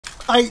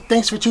Alright,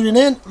 thanks for tuning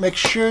in. Make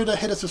sure to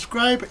hit a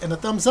subscribe and a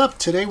thumbs up.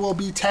 Today we'll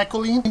be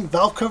tackling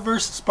valve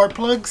covers, spark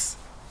plugs.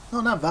 No,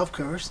 not valve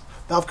covers.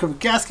 Valve cover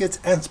gaskets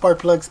and spark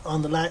plugs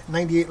on the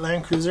 98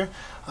 Land Cruiser.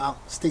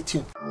 Stay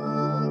tuned.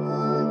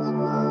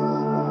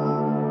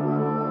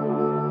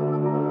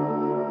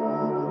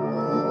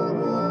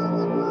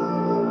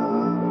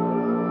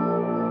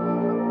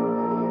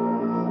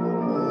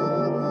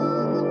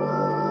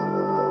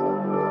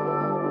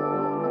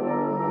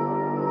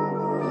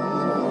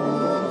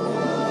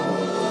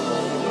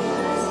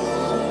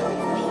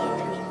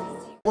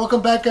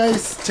 Welcome back,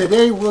 guys.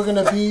 Today we're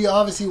going to be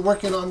obviously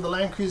working on the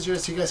Land Cruiser,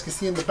 as you guys can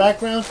see in the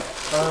background.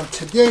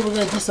 Today we're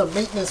going to do some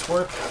maintenance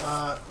work.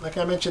 Like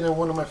I mentioned in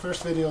one of my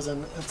first videos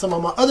and some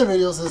of my other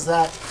videos, is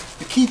that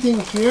the key thing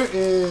here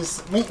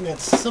is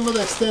maintenance. Some of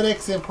the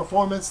aesthetics and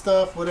performance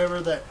stuff, whatever,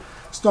 that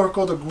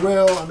snorkel, the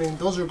grill, I mean,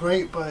 those are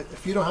great, but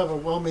if you don't have a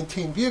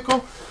well-maintained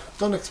vehicle,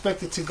 don't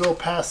expect it to go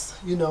past,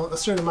 you know, a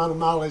certain amount of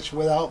mileage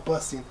without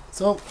busting.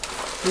 So,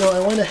 you know, I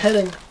went ahead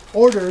and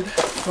ordered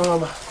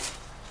from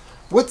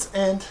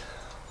Wits'End.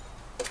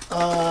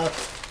 I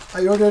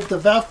ordered the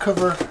valve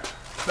cover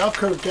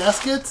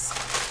gaskets,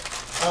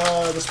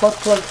 the spark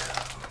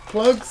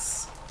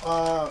plugs,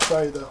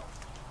 the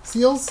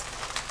seals,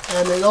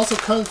 and it also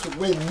comes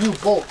with new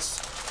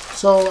bolts.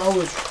 So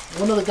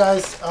one of the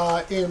guys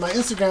in my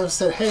Instagram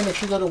said, hey, make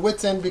sure you go to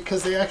Wits'End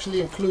because they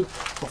actually include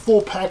a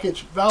full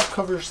package: valve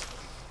covers,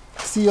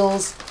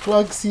 seals,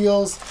 plug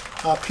seals,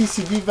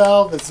 PCV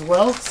valve as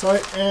well,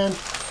 and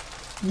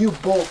new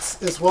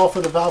bolts as well for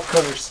the valve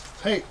covers.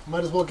 Hey,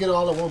 might as well get it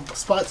all in one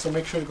spot, so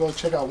make sure to go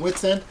check out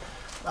Wits'End.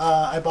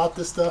 I bought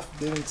this stuff,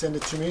 they didn't send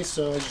it to me,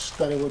 so I just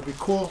thought it would be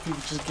cool if you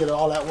could just get it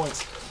all at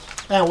once.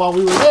 And while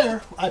we were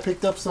there, I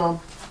picked up some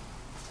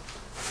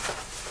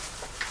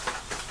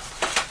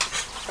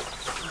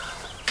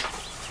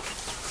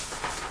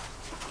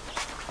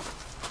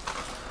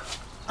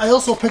I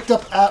also picked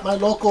up at my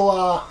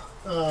local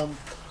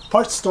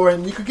parts store,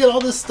 and you could get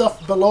all this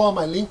stuff below on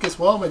my link as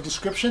well, my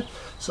description.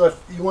 So if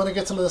you want to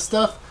get some of the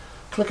stuff,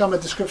 click on my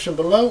description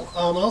below.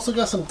 I also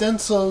got some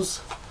Denso's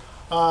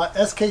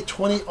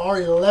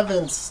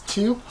SK20R11s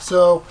too.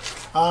 So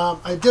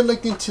I did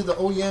look into the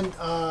OEM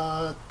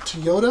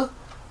Toyota,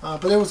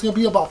 but it was going to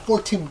be about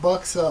 14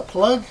 bucks a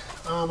plug.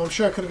 I'm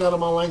sure I could have got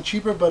them online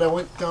cheaper, but I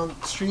went down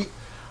the street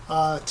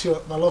to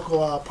my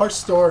local parts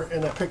store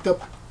and I picked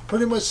up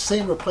pretty much the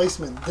same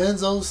replacement,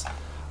 Denso's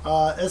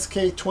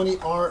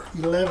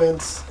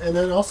SK20R11s, and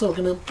then also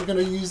we're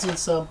gonna be using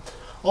some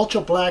ultra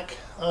black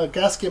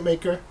gasket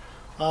maker,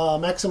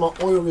 maximum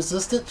oil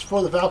resistance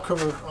for the valve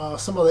cover.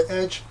 Some of the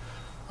edge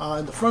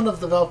in the front of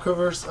the valve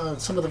covers,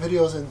 some of the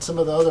videos and some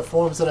of the other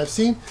forums that I've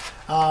seen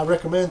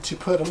recommend to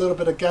put a little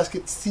bit of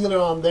gasket sealer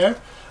on there.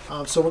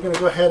 So we're gonna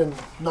go ahead and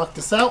knock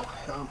this out.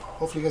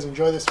 Hopefully you guys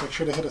enjoy this. Make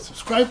sure to hit a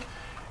subscribe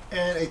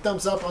and a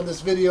thumbs up on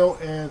this video,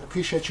 and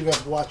appreciate you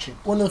guys watching.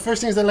 One of the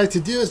first things I like to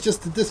do is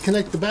just to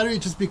disconnect the battery,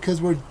 just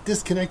because we're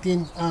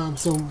disconnecting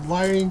some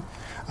wiring.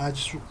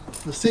 Just for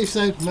the safe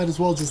side, might as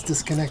well just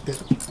disconnect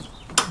it,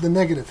 the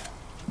negative.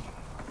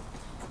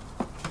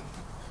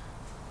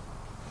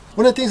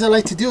 One of the things I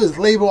like to do is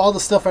label all the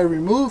stuff I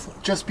remove,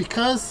 just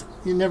because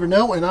you never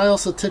know. And I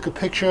also took a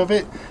picture of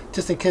it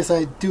just in case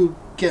I do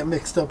get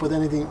mixed up with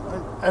anything.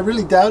 I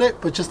really doubt it,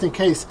 but just in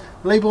case,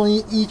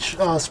 labeling each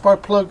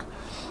spark plug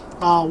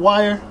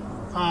wire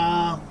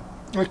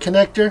or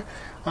connector,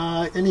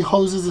 any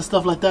hoses and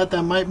stuff like that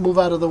that might move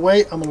out of the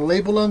way, I'm gonna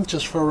label them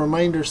just for a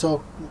reminder.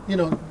 So, you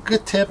know,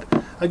 good tip.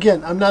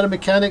 Again, I'm not a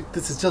mechanic,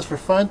 this is just for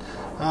fun.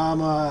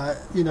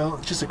 You know,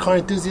 just a car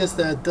enthusiast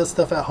that does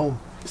stuff at home.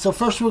 So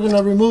first we're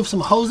gonna remove some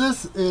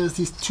hoses. Is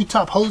these two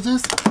top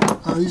hoses.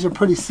 These are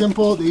pretty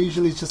simple. They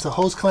usually just a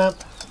hose clamp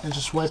and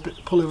just wipe it,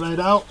 pull it right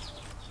out.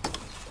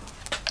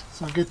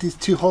 So I'll get these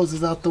two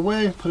hoses out the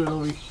way, put it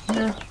over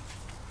here.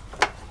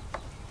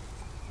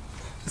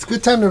 It's a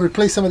good time to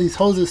replace some of these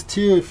hoses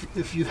too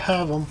if you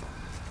have them.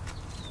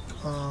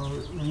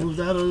 Remove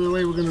that out of the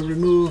way. We're going to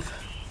remove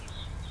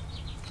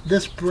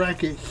this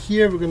bracket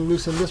here. We're going to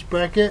loosen this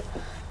bracket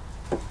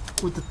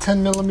with the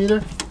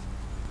 10mm.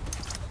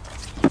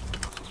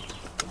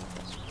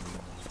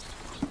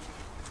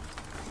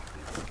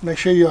 Make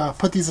sure you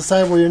put these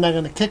aside where you're not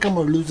going to kick them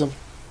or lose them.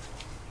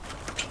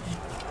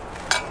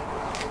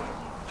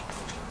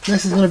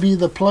 Next is going to be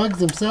the plugs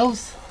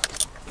themselves.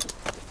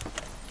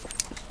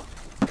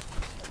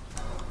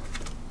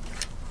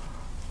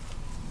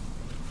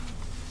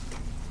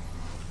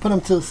 Put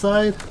them to the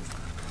side.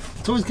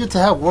 It's always good to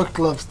have work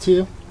gloves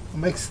too. It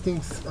makes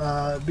things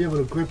be able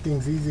to grip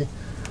things easy.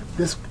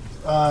 This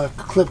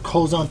clip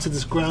holds on to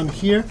this ground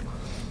here,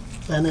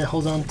 and it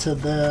holds on to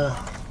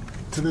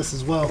this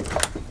as well.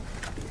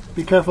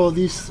 Be careful of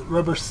these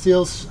rubber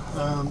seals.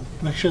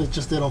 Make sure that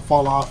they don't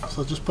fall off.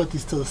 So just put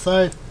these to the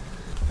side,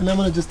 and I'm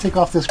going to just take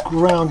off this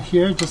ground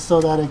here just so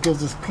that it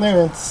gives us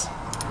clearance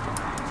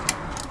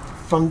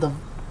from the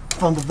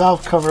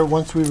valve cover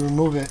once we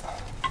remove it.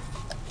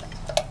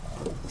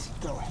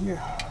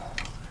 Here.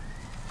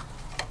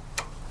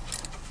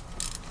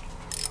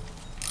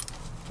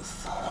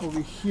 This over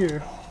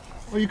here,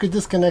 or you could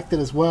disconnect it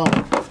as well,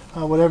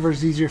 whatever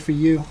is easier for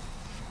you.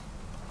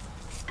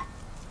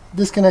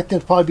 Disconnecting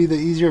would probably be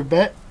the easier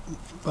bet,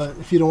 but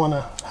if you don't want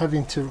to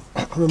having to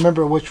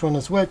remember which one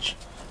is which,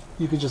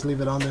 you could just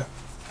leave it on there.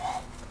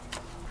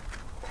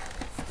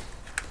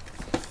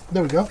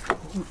 There we go.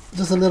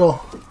 Just a little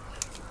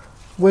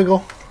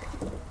wiggle.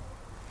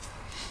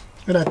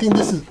 And I think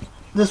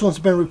this one's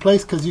been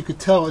replaced because you could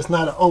tell it's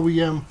not an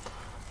OEM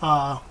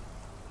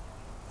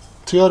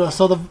Toyota.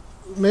 So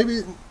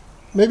maybe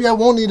I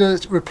won't need to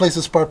replace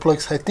the spark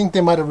plugs. I think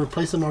they might have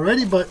replaced them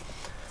already, but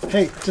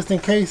hey, just in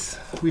case,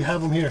 we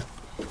have them here.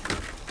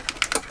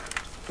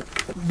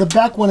 The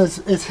back one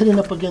is hitting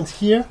up against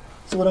here.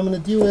 So what I'm going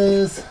to do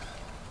is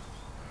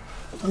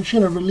I'm just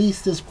going to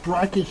release this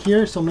bracket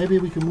here, so maybe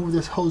we can move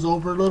this hose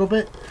over a little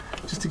bit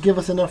just to give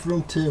us enough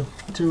room to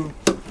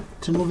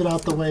move it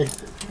out the way.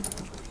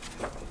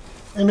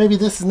 And maybe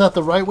this is not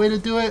the right way to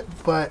do it,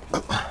 but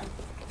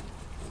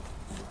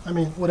I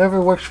mean,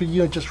 whatever works for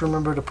you, just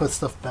remember to put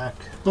stuff back.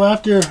 So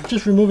after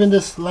just removing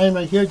this line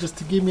right here, just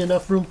to give me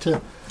enough room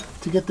to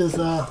get this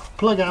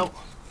plug out,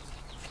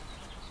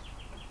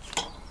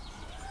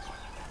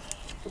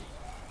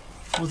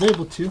 I was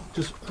able to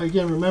just,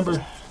 again,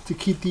 remember to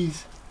keep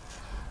these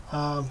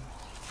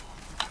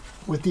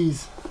with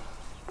these.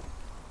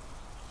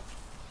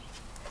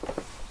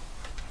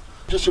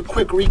 Just a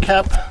quick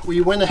recap,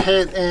 we went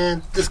ahead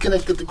and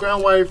disconnected the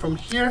ground wire from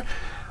here.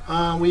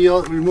 We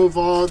removed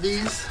all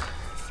these.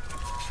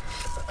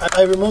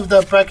 I removed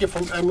that bracket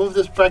I moved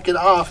this bracket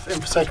off,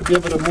 and so I could be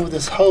able to move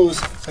this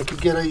hose. I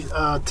could get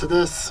to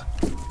this.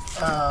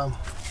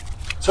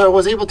 So I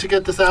was able to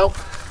get this out.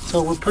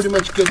 So we're pretty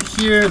much good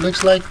here. It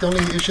looks like the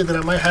only issue that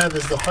I might have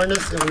is the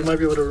harness, and we might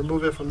be able to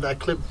remove it from that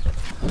clip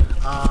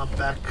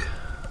back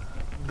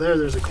there.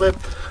 There's a clip.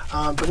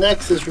 But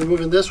next is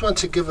removing this one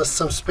to give us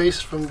some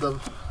space from the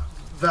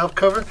valve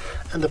cover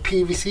and the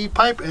PVC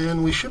pipe,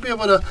 and we should be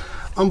able to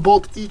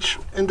unbolt each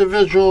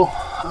individual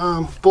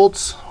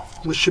bolts,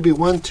 which should be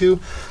 1, 2,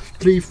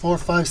 3, 4,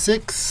 5,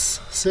 6,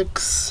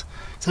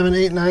 7,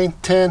 8, 9,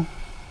 10.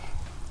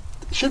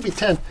 It should be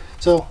 10.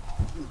 So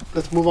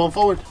let's move on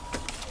forward.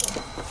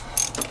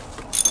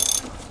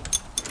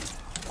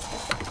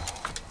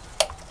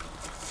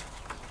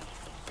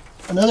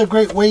 Another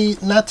great way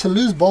not to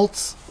lose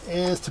bolts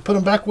is to put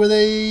them back where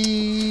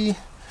you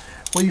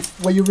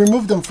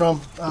removed them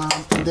from,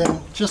 and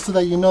then just so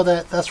that you know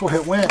that that's where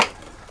it went.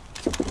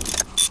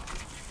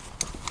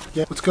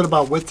 Yeah, what's good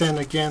about Wits'End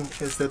again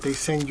is that they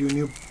send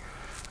you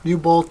new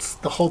bolts,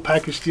 the whole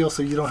package deal,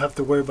 so you don't have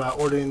to worry about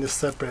ordering this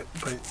separate.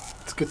 But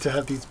it's good to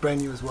have these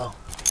brand new as well.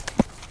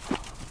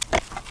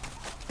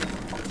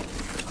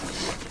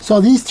 So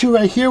these two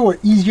right here were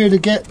easier to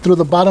get through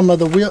the bottom of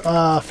the wheel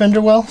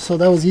fender well, so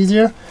that was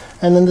easier.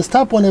 And then this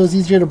top one, it was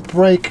easier to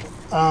break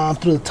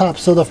through the top.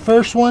 So the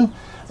first one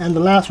and the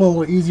last one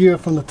were easier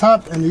from the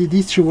top, and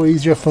these two were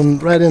easier from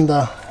right in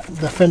the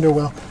fender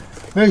well.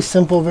 Very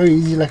simple, very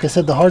easy. Like I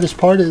said, the hardest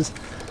part is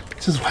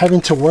just having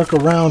to work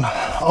around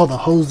all the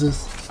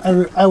hoses.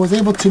 I was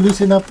able to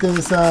loosen up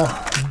this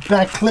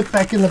back clip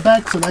back in the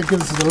back, so that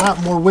gives us a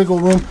lot more wiggle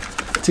room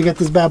to get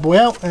this bad boy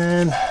out.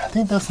 And I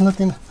think that's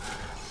nothing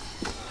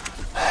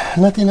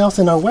else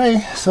in our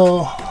way,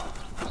 so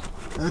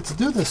let's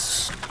do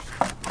this.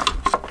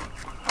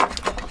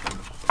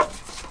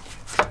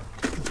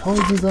 The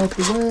hose is out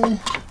the way,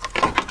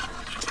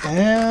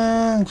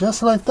 and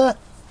just like that,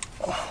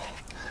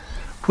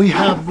 we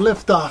have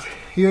liftoff.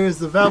 Here is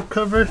the valve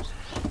cover.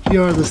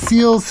 Here are the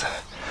seals.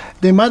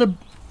 They might have,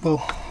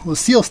 well, the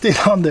seal stayed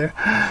on there.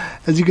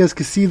 As you guys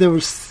can see, there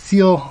was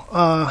seal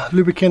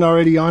lubricant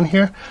already on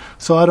here.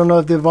 So I don't know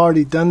if they've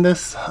already done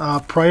this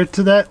prior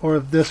to that, or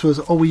if this was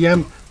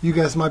OEM. You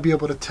guys might be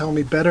able to tell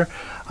me better.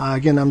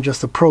 Again, I'm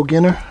just a pro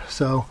beginner,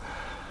 so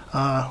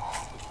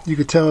you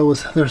could tell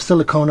there's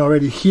silicone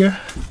already here,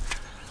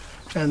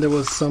 and there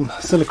was some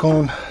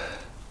silicone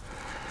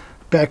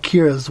back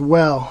here as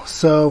well.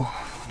 So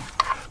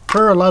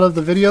per a lot of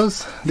the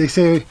videos, they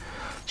say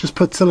just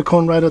put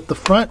silicone right at the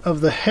front of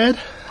the head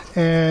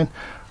and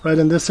right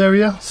in this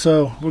area.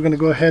 So we're going to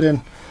go ahead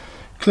and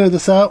clear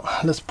this out.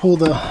 Let's put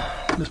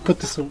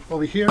this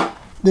over here.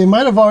 They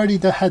might have already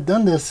had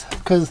done this,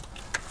 because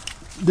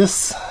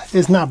this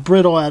is not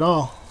brittle at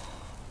all,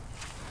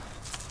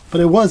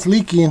 but it was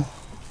leaking.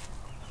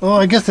 Oh,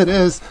 I guess it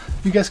is.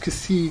 You guys can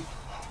see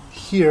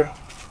here.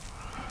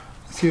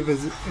 See if it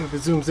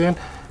zooms in.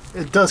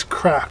 It does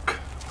crack.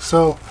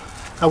 So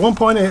at one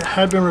point it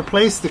had been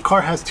replaced. The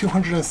car has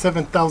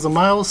 207,000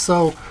 miles,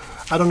 so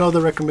I don't know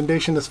the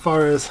recommendation as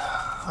far as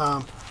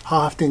how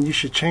often you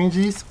should change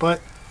these,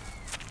 but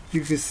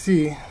you can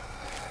see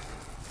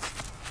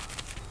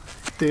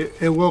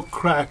it will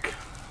crack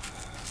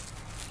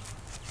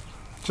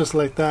just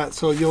like that.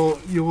 So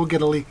you will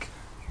get a leak.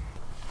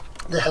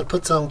 They had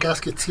put some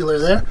gasket sealer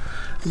there.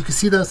 You can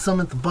see there's some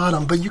at the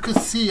bottom, but you can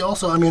see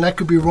also, I mean, I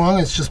could be wrong,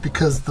 it's just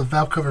because the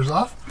valve cover's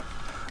off,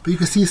 but you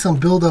can see some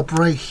buildup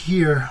right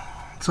here.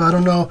 So I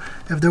don't know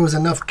if there was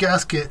enough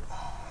gasket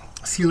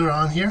sealer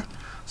on here.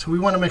 So we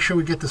want to make sure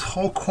we get this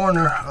whole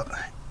corner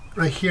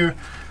right here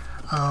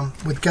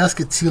with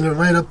gasket sealer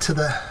right up to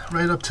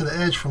the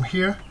edge from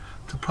here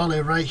to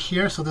probably right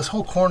here. So this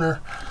whole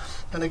corner,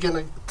 and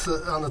again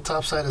on the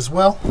top side as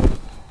well.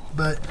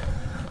 But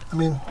I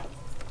mean,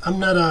 I'm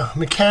not a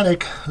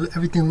mechanic.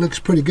 Everything looks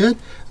pretty good.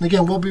 And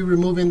again, we'll be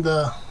removing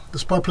the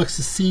spark plugs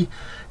to see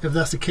if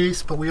that's the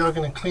case. But we are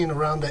going to clean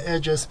around the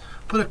edges,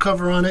 put a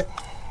cover on it,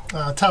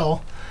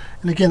 towel.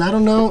 And again, I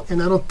don't know,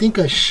 and I don't think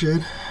I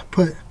should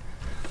put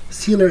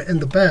sealer in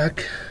the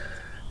back.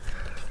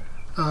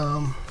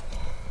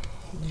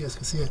 You guys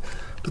can see it,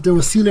 but there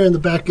was sealer in the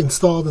back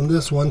installed in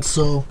this one,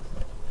 so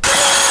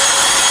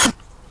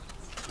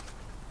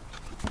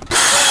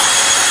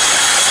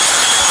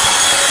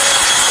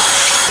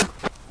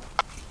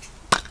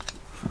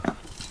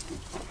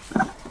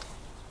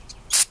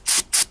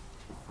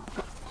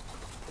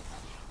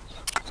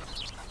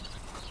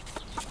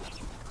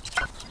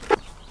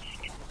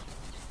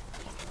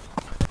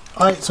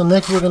alright, so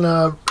next we're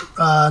gonna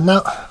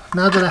now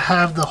that I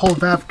have the whole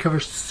valve cover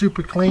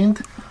super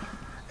cleaned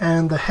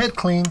and the head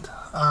cleaned,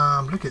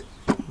 look at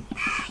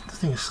this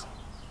thing is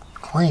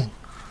clean.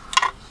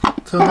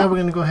 So now we're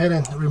gonna go ahead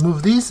and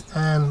remove these,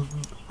 and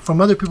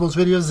from other people's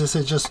videos they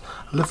say just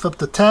lift up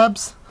the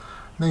tabs,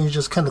 then you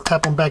just kind of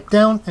tap them back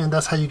down, and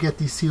that's how you get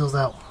these seals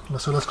out.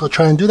 So let's go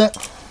try and do that.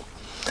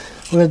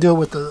 We're gonna do it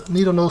with the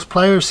needle nose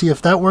pliers, see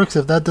if that works.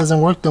 If that doesn't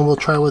work, then we'll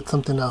try with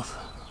something else,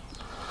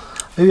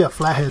 maybe a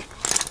flathead.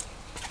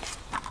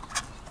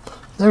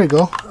 There we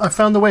go. I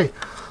found the way.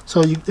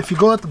 So if you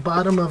go at the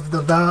bottom of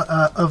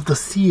the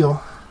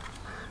seal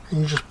and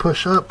you just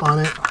push up on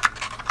it,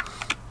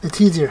 it's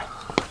easier.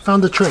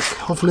 Found the trick.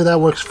 Hopefully that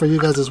works for you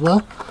guys as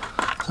well.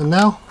 So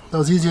now that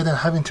was easier than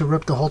having to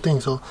rip the whole thing.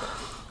 So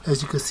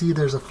as you can see,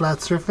 there's a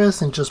flat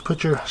surface, and just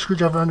put your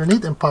screwdriver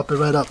underneath and pop it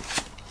right up.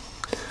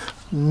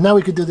 Now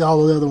we could do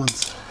all the other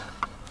ones.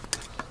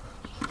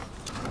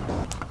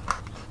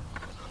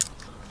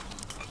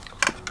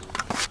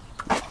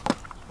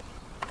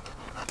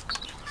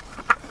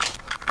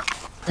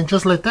 And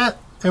just like that,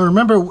 and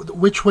remember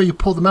which way you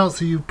pull them out,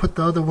 so you put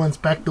the other ones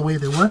back the way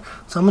they were.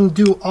 So I'm going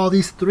to do all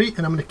these three,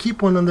 and I'm going to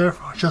keep one on there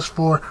just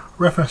for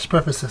reference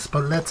purposes.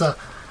 But let's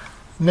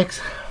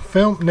next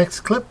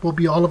clip will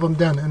be all of them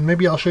done, and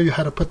maybe I'll show you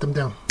how to put them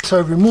down. So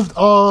I've removed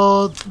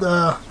all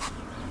the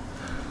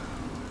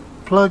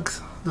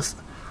plugs, the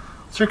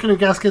circular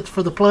gaskets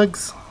for the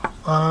plugs.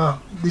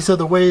 These are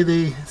the way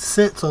they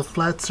sit, so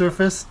flat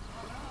surface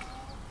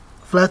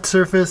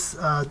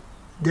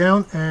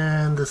down,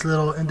 and this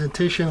little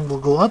indentation will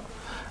go up.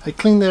 I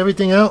cleaned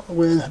everything out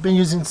with, I've been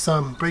using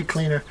some brake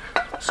cleaner.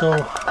 So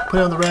put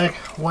it on the rack,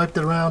 wiped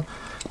it around.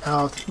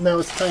 Now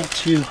it's time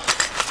to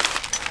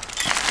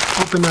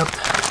open up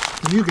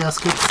the new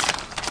gaskets.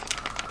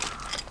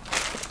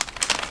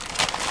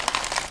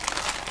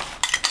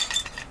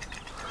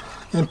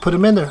 And put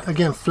them in there.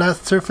 Again, flat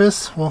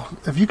surface. Well,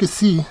 if you could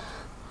see,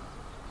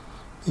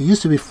 it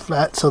used to be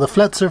flat, so the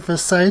flat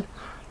surface side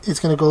is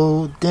going to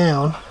go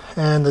down,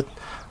 and the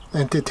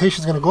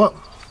indentation is going to go up.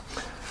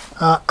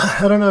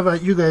 I don't know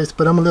about you guys,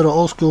 but I'm a little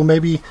old school.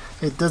 Maybe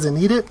it doesn't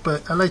need it,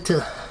 but I like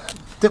to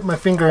dip my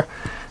finger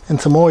in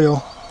some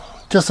oil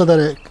just so that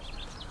it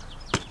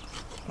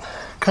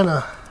kind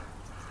of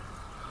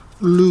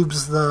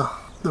lubes the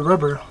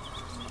rubber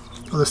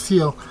or the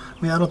seal.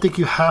 I mean, I don't think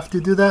you have to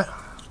do that.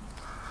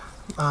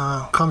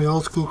 Call me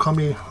old school, call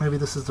me, maybe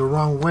this is the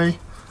wrong way,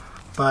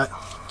 but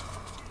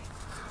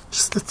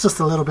it's just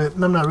a little bit,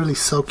 and I'm not really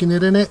soaking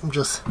it in it. I'm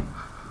just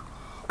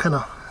kind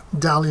of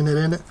doweling it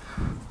in it,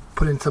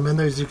 putting some in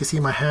there. As you can see,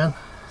 my hand,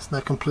 it's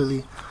not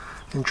completely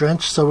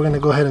drenched. So we're going to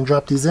go ahead and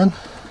drop these in.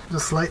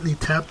 Just slightly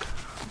tap,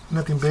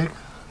 nothing big.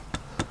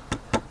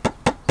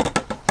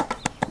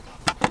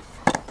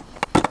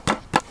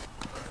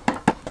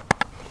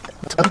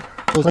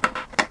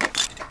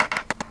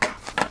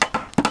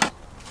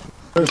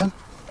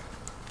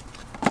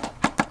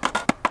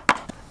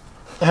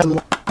 I have a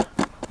little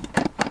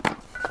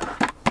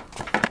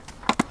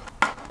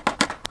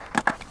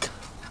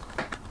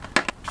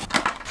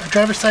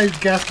driver's side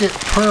gasket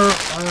per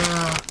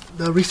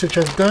the research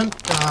I've done,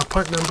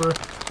 part number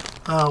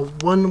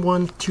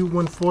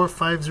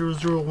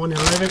 11214500111,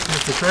 and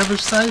it's the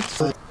driver's side.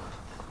 So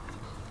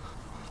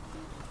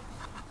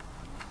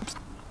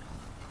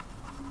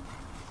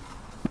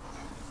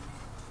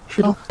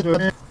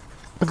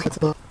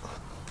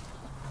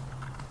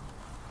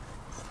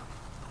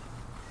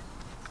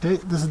okay,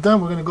 this is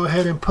done. We're going to go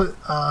ahead and put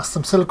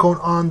some silicone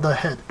on the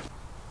head.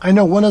 I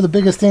know one of the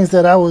biggest things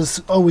that I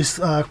was always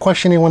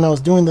questioning when I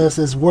was doing this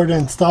is where to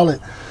install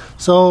it.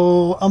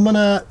 So I'm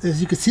gonna,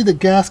 as you can see, the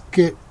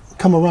gasket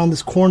come around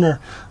this corner.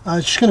 I'm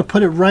just gonna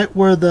put it right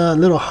where the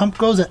little hump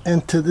goes,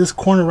 and to this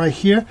corner right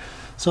here,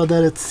 so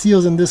that it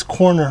seals in this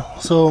corner.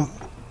 So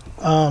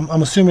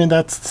I'm assuming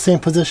that's the same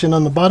position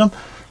on the bottom.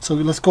 So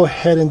let's go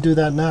ahead and do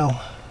that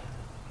now.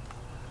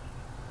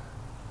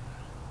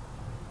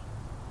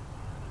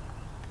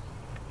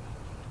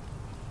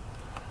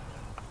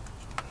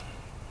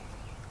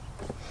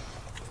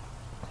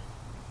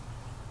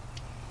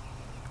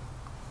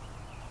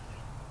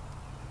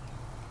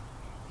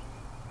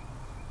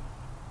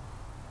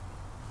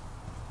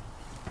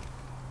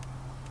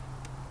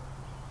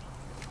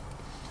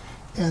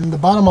 And the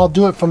bottom, I'll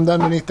do it from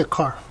underneath the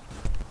car.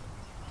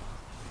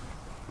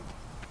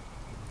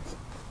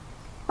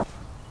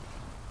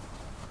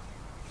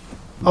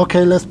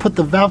 Okay, let's put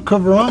the valve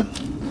cover on.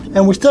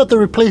 And we still have to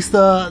replace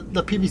the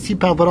PVC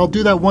valve, but I'll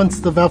do that once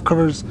the valve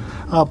cover's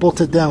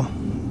bolted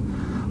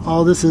down.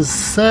 All this is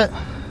set.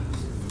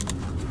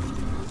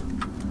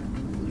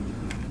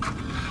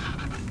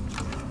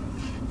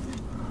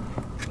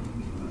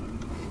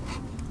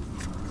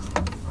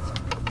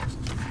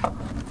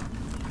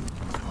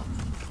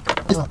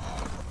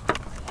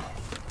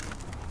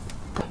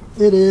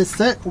 It is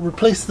set. We'll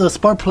replace the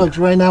spark plugs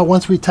right now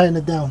once we tighten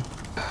it down.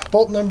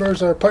 Bolt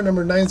numbers are part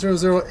number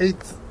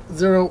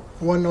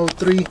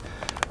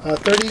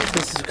 90080010330.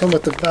 This is come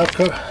with the valve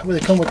cover. They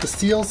come with the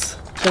seals.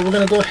 So we're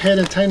gonna go ahead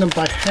and tighten them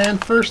by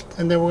hand first,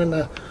 and then we're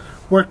gonna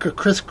work a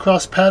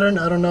crisscross pattern.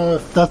 I don't know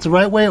if that's the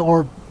right way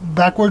or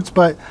backwards,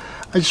 but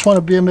I just want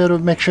to be able to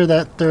make sure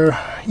that they're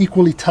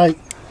equally tight.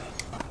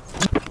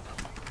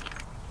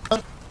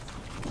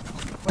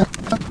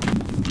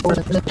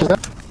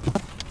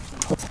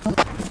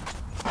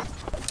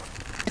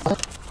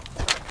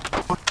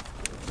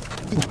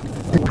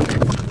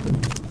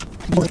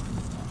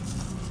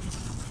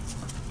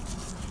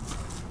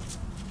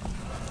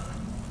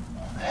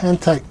 Hand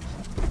tight.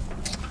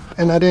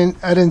 And I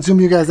didn't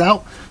zoom you guys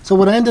out. So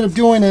what I ended up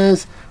doing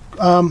is,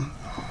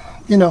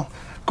 you know,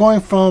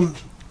 going from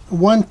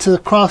one to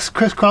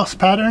crisscross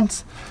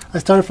patterns. I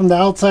started from the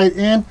outside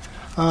in,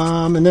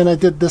 and then I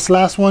did this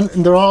last one,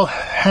 and they're all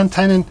hand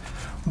tightened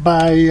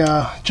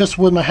by just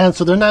with my hand,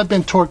 so they're not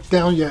been torqued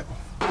down yet.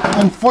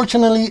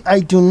 Unfortunately,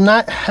 I do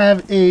not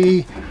have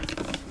a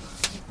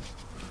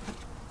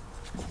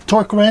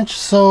torque wrench,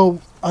 so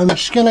I'm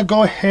just gonna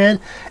go ahead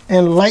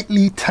and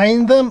lightly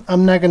tighten them.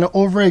 I'm not gonna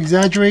over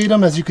exaggerate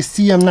them. As you can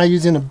see, I'm not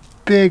using a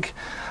big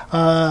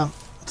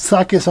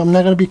socket, so I'm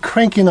not gonna be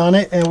cranking on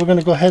it, and we're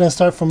gonna go ahead and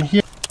start from here.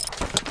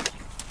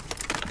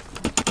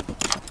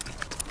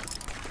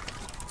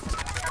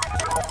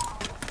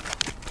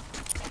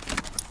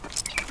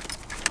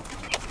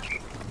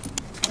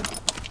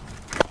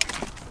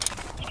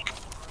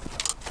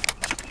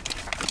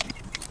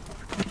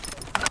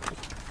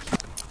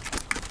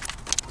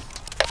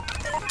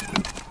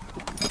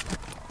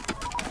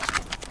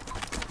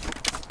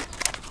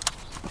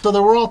 So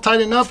that we're all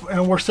tightened up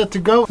and we're set to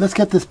go. Let's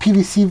get this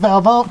PVC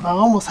valve out. I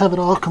almost have it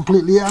all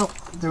completely out.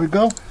 There we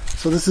go.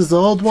 So this is the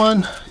old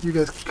one. You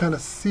guys can kind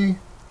of see the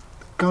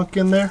gunk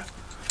in there.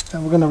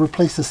 And we're gonna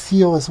replace the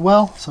seal as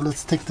well. So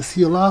let's take the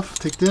seal off,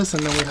 take this,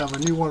 and then we have a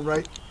new one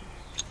right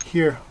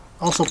here.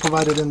 Also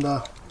provided in the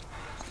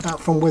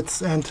from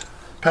Wits'End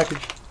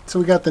package. So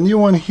we got the new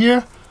one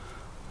here.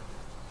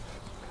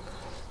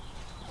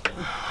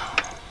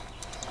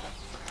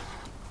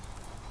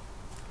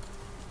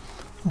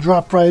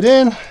 Drop right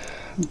in.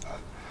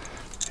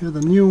 Here's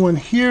the new one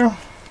here.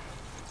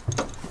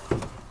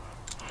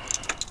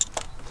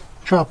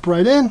 Drop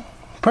right in.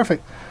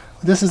 Perfect.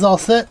 This is all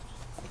set.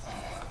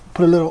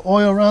 Put a little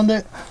oil around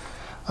it.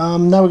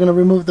 Now we're going to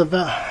remove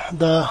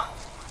the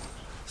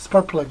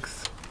spark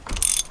plugs.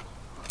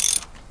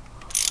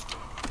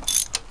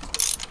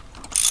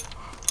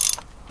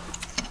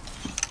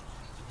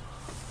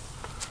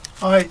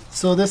 All right.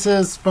 So this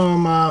is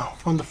from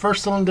the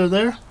first cylinder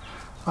there.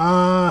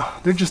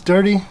 They're just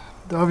dirty.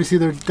 Obviously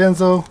they're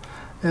Denso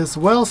as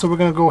well, so we're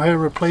gonna go ahead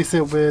and replace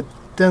it with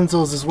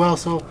Densos as well.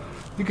 So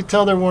you can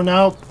tell they're worn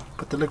out,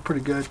 but they look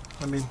pretty good.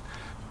 I mean,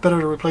 better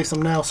to replace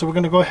them now. So we're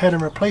gonna go ahead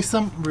and replace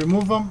them,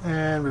 remove them,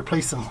 and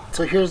replace them.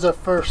 So here's the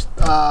first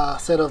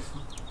set of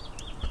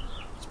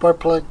spark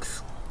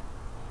plugs.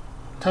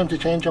 Time to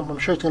change them. I'm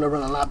sure it's gonna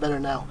run a lot better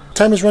now.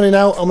 Time is running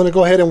out. I'm gonna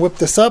go ahead and whip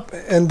this up,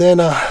 and then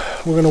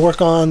we're gonna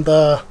work on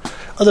the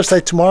other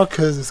side tomorrow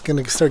because it's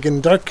gonna start getting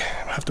dark.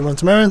 I have to run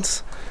some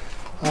errands.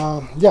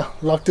 Yeah,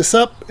 lock this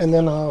up, and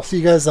then I'll see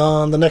you guys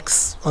on the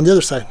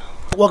other side.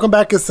 Welcome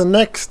back. It's the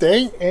next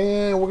day,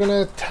 and we're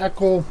gonna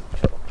tackle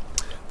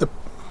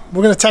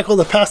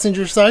the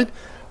passenger side.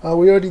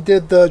 We already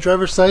did the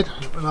driver's side.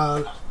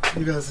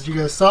 You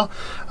guys saw.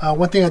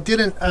 One thing I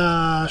didn't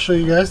show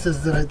you guys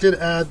is that I did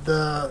add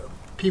the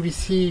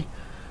PVC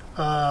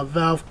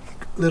valve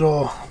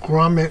little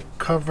grommet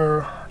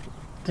cover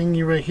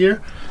thingy right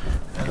here,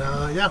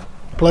 and yeah,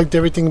 plugged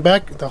everything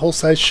back. The whole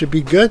side should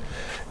be good,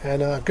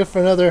 and good for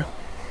another,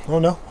 I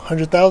don't know,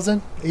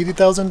 100,000,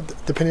 80,000,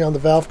 depending on the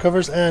valve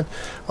covers. And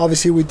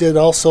obviously we did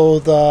also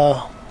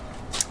the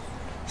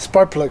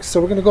spark plugs.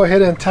 So we're going to go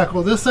ahead and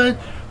tackle this side.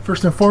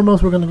 First and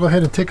foremost, we're going to go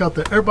ahead and take out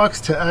the air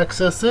box to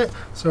access it.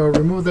 So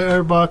remove the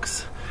air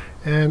box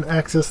and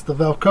access the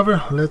valve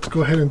cover. Let's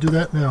go ahead and do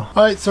that now.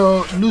 All right,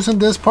 so loosen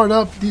this part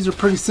up. These are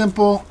pretty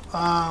simple.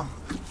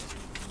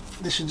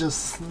 They should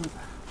just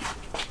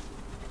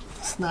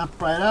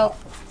snap right out.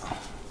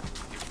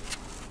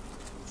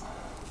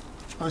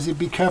 Obviously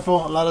be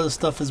careful, a lot of the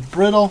stuff is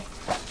brittle,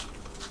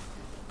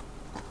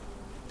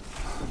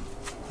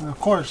 and of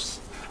course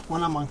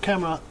when I'm on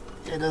camera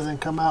it doesn't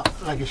come out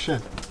like it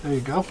should. There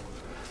you go.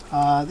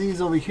 These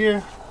over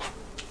here,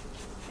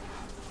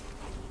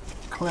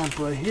 clamp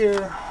right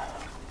here,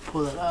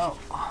 pull it out.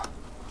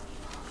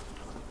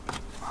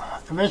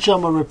 eventually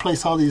I'm gonna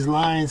replace all these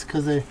lines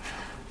because they're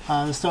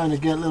starting to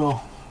get a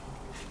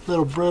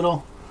little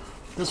brittle.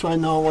 This one I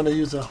know I want to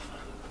use just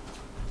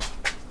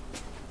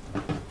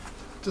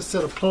a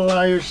set of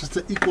pliers just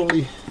to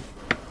equally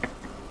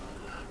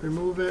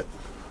remove it.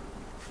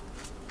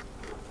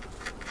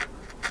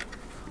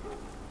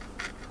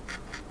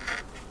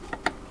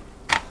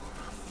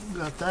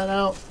 Got that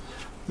out.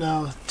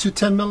 Now 2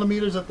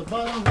 10mm at the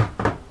bottom.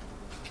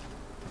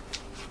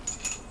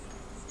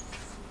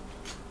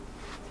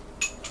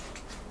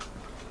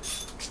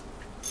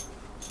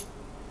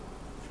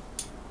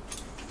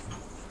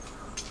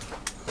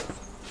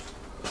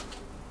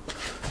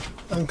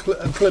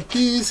 Unclip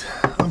these.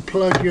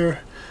 Unplug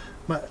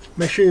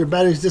make sure your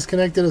battery's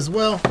disconnected as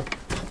well.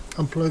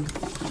 Unplug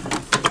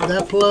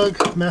that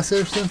plug,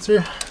 massive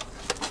sensor.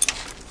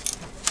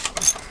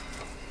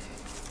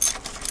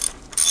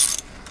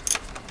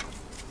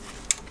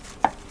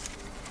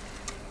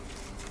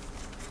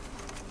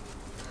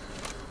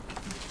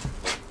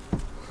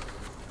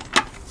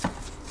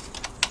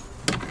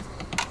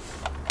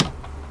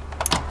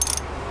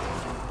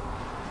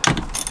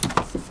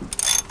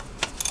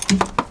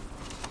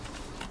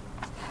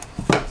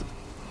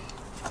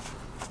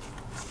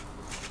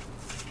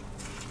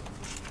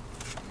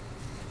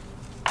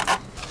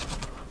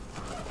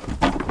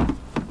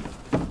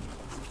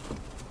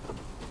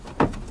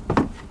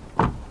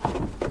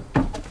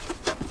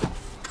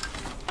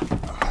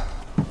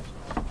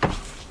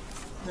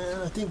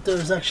 I think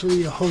there's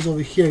actually a hose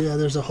over here. Yeah,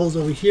 there's a hose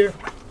over here.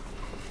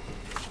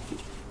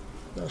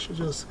 That should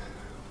just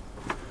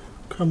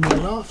come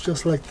right off,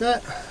 just like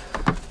that.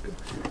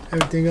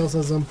 Everything else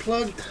is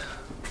unplugged.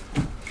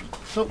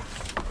 So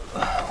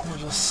we'll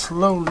just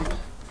slowly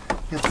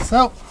get this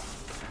out.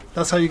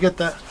 That's how you get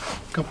that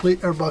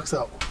complete air box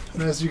out.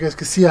 And as you guys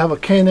can see, I have a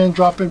K&N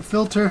drop-in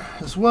filter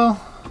as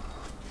well.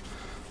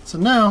 So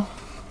now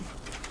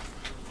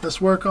let's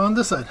work on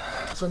this side.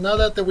 So now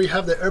that we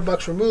have the air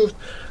box removed,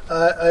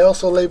 I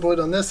also labeled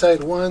on this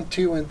side 1,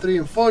 2, and 3,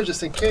 and 4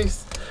 just in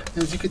case.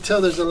 And as you can tell,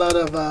 there's a lot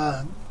of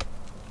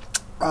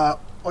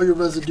oil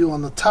residue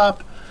on the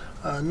top.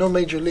 No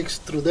major leaks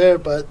through there,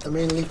 but the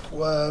main leak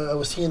I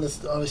was seeing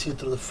is obviously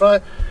through the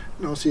front.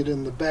 You don't see it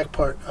in the back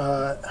part.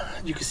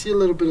 You can see a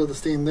little bit of the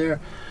stain there,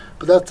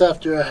 but that's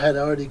after I had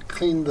already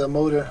cleaned the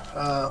motor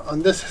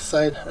on this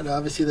side, and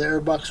obviously the air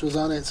box was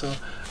on it, so I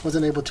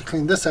wasn't able to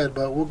clean this side.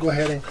 But we'll go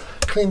ahead and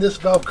clean this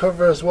valve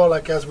cover as well,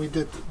 like as we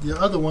did the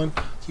other one,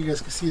 so you guys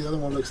can see the other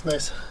one looks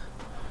nice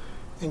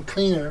and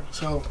cleaner.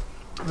 So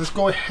let's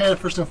go ahead,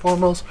 first and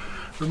foremost,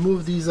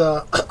 remove these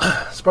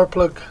spark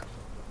plug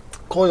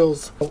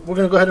coils. We're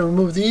gonna go ahead and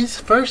remove these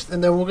first,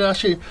 and then we're gonna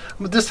actually,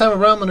 this time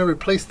around, I'm gonna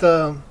replace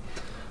the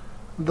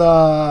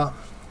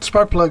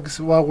spark plugs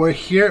while we're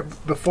here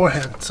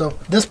beforehand. So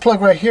this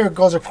plug right here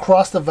goes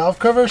across the valve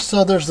cover,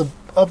 so there's a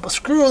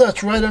screw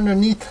that's right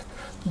underneath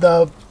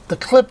the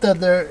clip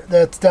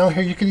that's down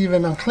here. You could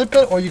even unclip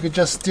it, or you could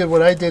just do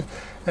what I did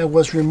and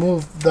was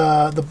remove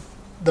the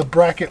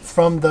bracket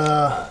from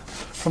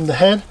the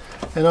head.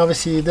 And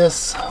obviously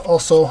this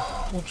also,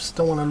 oops,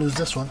 don't want to lose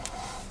this one.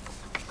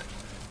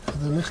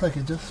 It looks like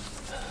it just,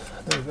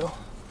 there we go.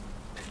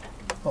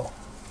 Oh,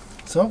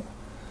 so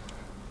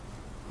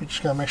we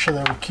just gotta make sure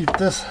that we keep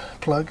this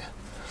plug.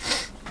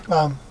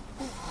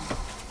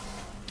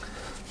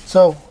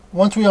 So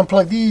once we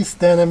unplug these,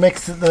 then it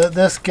makes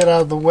this get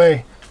out of the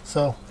way.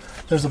 So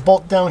there's a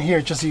bolt down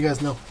here, just so you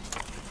guys know.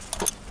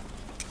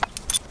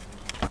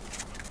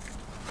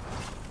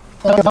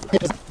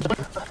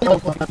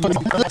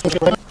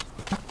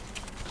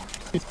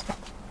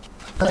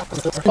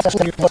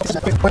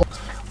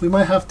 We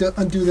might have to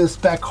undo this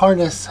back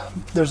harness.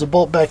 There's a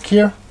bolt back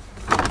here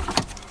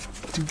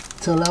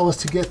to allow us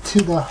to get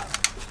to the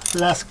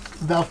last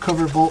valve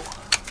cover bolt.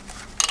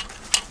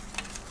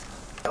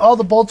 All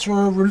the bolts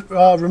were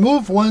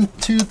removed. 1,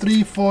 2,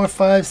 3, 4,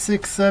 5,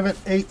 6, 7,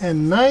 8,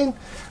 and 9.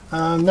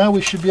 Now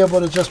we should be able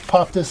to just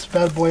pop this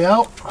bad boy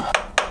out.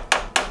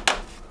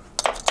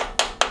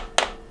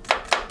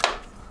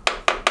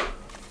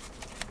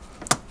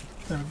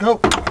 There we go.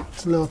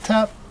 It's a little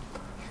tap.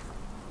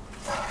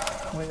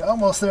 We're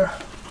almost there.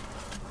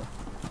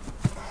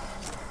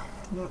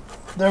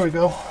 There we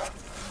go.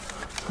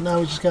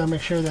 Now we just gotta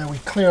make sure that we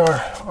clear our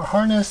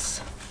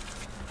harness,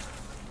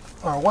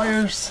 our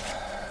wires.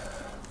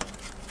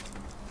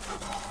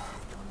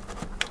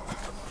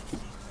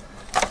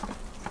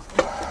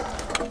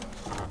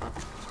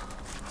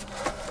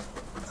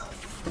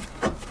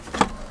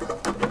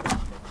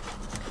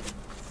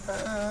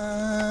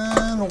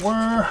 And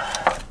we're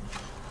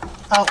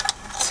out.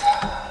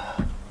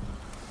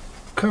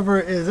 Cover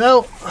is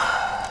out.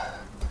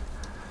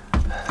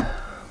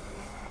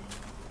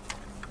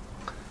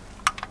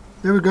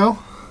 There we go.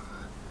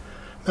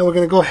 Now we're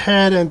going to go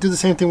ahead and do the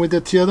same thing we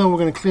did to the other one. We're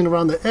going to clean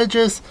around the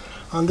edges.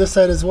 On this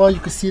side as well, you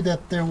can see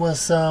that there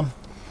was some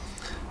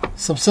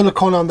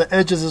silicone on the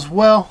edges as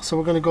well. So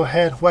we're going to go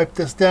ahead, wipe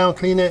this down,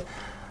 clean it,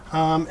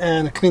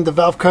 and clean the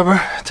valve cover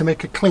to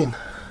make it clean.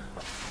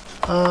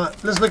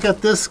 Let's look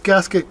at this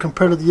gasket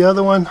compared to the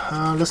other one.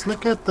 Let's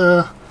look at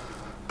the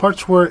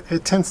parts where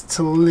it tends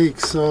to leak.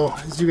 So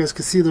as you guys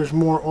can see, there's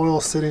more oil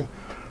sitting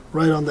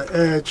right on the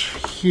edge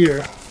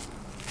here.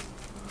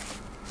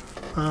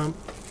 I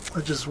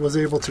just was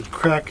able to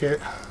crack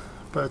it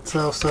by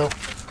itself, so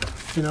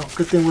you know,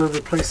 good thing we're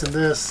replacing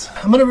this.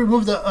 I'm going to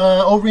remove the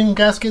O-ring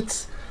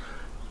gaskets,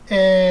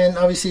 and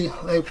obviously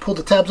I pull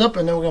the tabs up,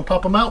 and then we're going to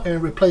pop them out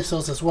and replace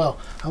those as well.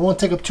 I won't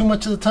take up too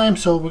much of the time,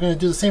 so we're going to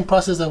do the same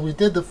process that we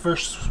did the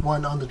first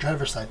one on the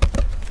driver's side.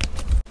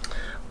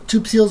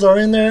 Tube seals are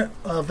in there,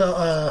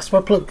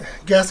 spark plug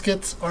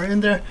gaskets are in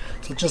there,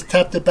 so just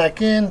tapped it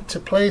back in to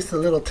place the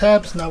little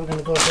tabs. Now we're going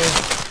to go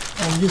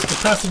ahead and use the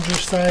passenger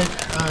side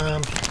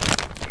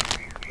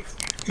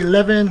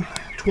 11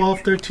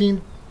 12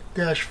 13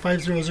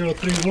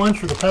 50031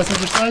 for the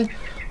passenger side,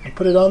 and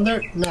put it on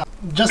there. Now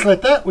just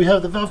like that, we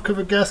have the valve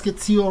cover gasket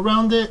seal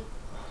around it.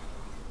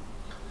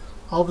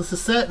 All this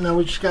is set. Now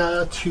we just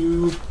got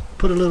to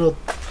put a little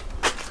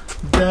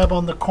dab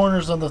on the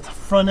corners on the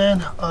front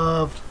end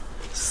of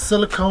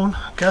silicone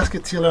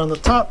gasket sealer on the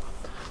top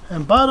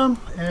and bottom,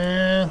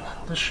 and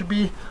this should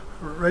be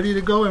ready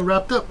to go and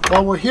wrapped up.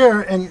 While we're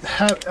here and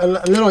have a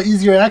little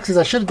easier access,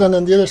 I should have done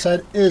on the other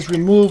side, is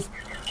remove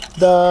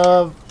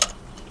the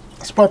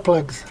spark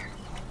plugs.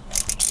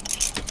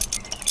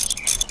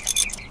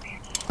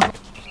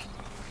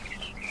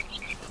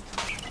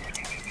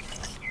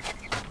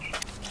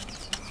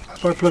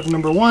 Spark plug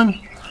number 1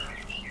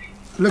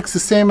 looks the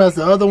same as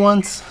the other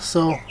ones,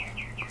 so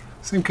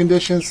same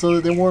conditions, so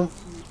they weren't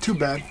too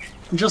bad.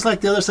 And just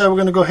like the other side, we're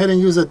going to go ahead and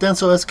use a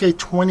Denso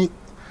SK20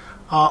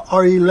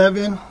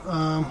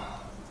 R11,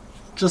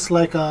 just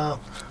like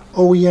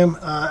OEM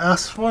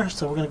asked for.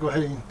 So we're going to go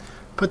ahead and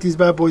put these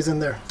bad boys in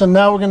there. So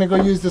now we're going to go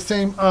use the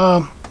same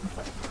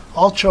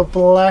ultra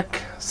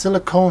black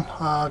silicone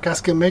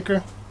gasket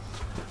maker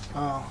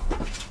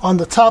on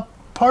the top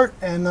part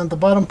and on the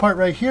bottom part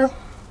right here.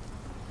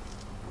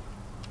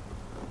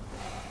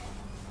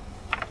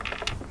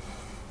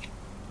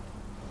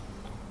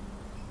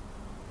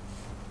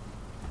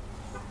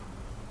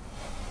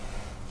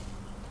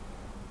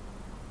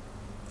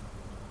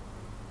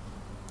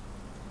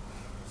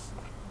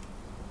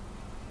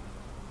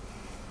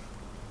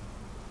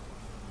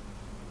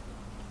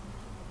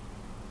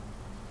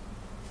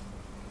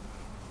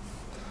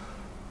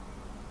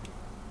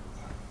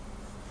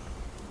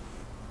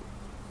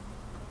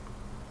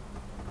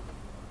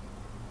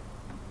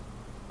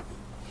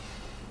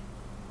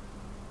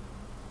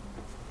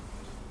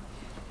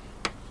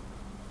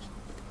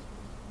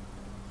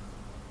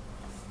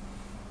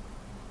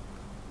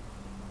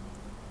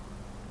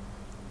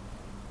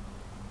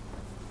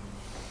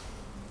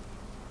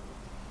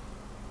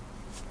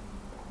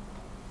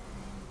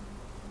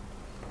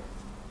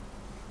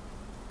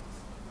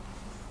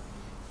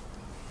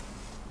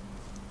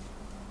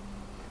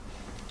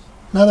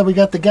 Now that we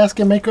got the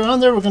gasket maker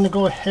on there, we're going to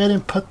go ahead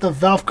and put the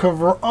valve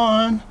cover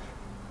on.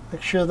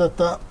 Make sure that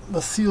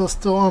the seal is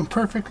still on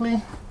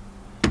perfectly.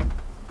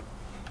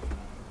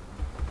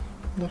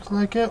 Looks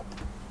like it.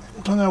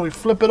 So now we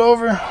flip it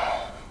over.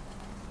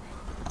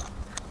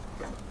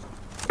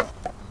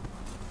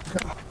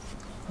 Okay.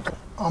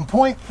 On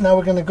point. Now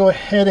we're going to go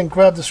ahead and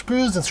grab the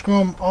screws and screw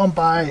them on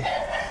by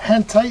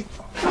hand tight.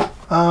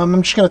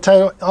 I'm just going to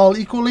tie it all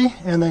equally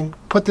and then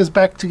put this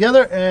back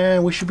together,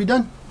 and we should be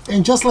done.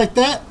 And just like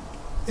that,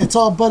 it's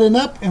all buttoned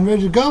up and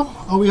ready to go.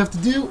 All we have to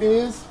do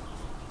is,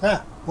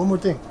 one more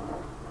thing.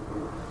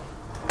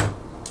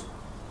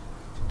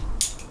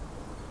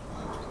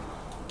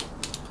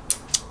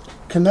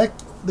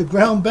 Connect the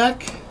ground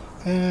back,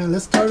 and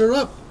let's start her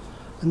up.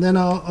 And then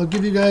I'll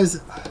give you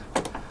guys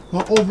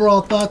my overall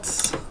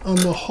thoughts on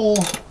the whole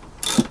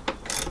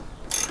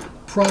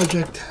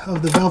project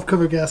of the valve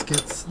cover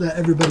gaskets that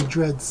everybody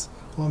dreads.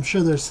 Well, I'm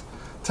sure there's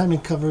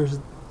timing covers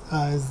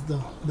is the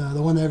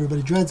one that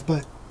everybody dreads,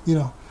 but you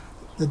know,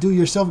 the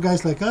do-it-yourself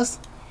guys like us,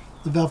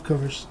 the valve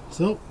covers.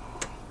 So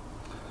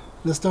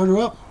let's start her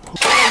up.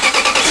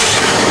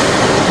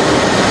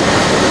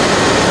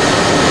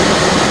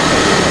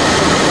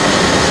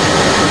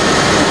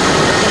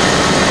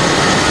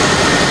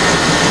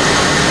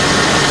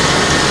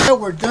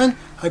 We're done.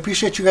 I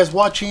appreciate you guys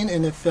watching,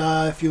 and if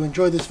you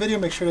enjoyed this video,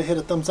 make sure to hit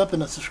a thumbs up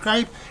and a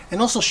subscribe,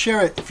 and also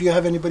share it if you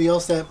have anybody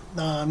else that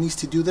needs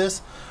to do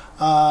this.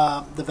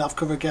 The valve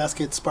cover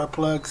gasket, spark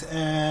plugs,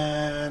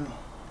 and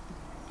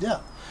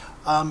yeah,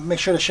 make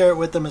sure to share it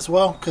with them as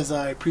well, because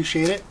I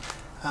appreciate it.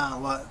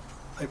 I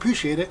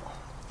appreciate it.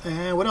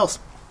 And what else?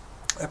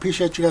 I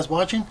appreciate you guys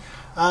watching.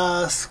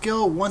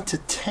 Scale 1 to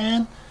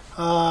 10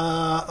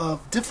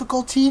 of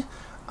difficulty.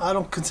 I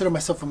don't consider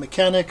myself a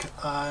mechanic.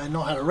 I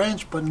know how to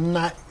wrench, but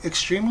not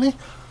extremely.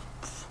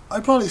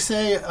 I'd probably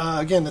say,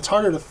 again, it's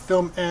harder to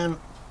film and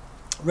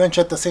wrench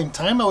at the same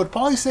time. I would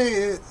probably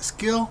say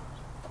skill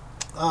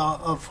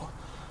of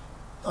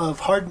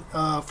hard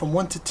from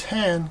 1 to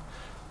 10.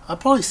 I'd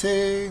probably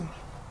say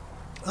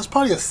that's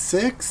probably a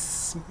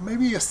 6,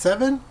 maybe a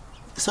 7.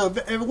 So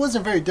it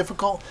wasn't very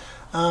difficult.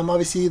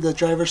 Obviously the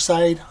driver's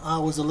side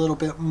was a little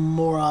bit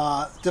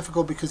more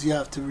difficult because you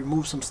have to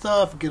remove some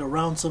stuff, get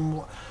around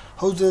some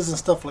hoses and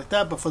stuff like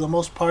that, but for the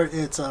most part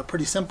it's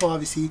pretty simple.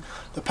 Obviously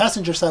the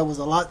passenger side was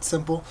a lot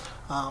simple.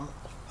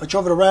 I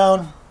drove it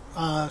around,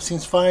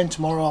 seems fine.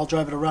 Tomorrow I'll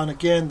drive it around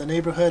again. The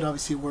neighborhood,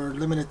 obviously we're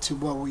limited to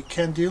what we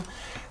can do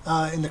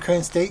in the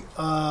current state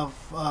of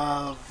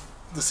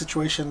the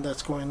situation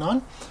that's going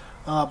on.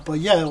 But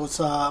yeah, it was,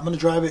 I'm going to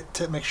drive it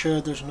to make sure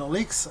there's no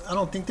leaks. I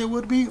don't think there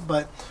would be,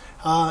 but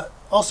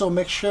also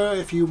make sure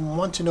if you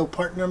want to know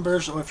part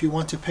numbers or if you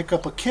want to pick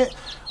up a kit,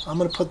 I'm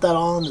going to put that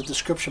all in the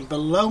description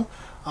below.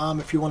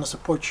 If you want to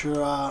support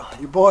your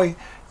boy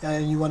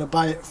and you want to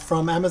buy it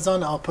from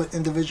Amazon, I'll put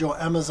individual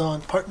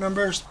Amazon part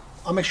numbers.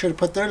 I'll make sure to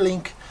put their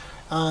link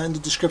in the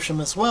description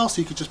as well,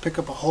 so you can just pick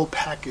up a whole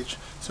package.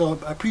 So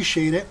I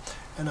appreciate it,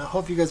 and I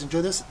hope you guys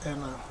enjoy this,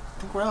 and I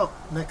think we're out.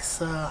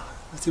 Next,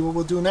 let's see what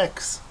we'll do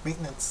next.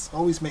 Maintenance,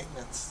 always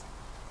maintenance.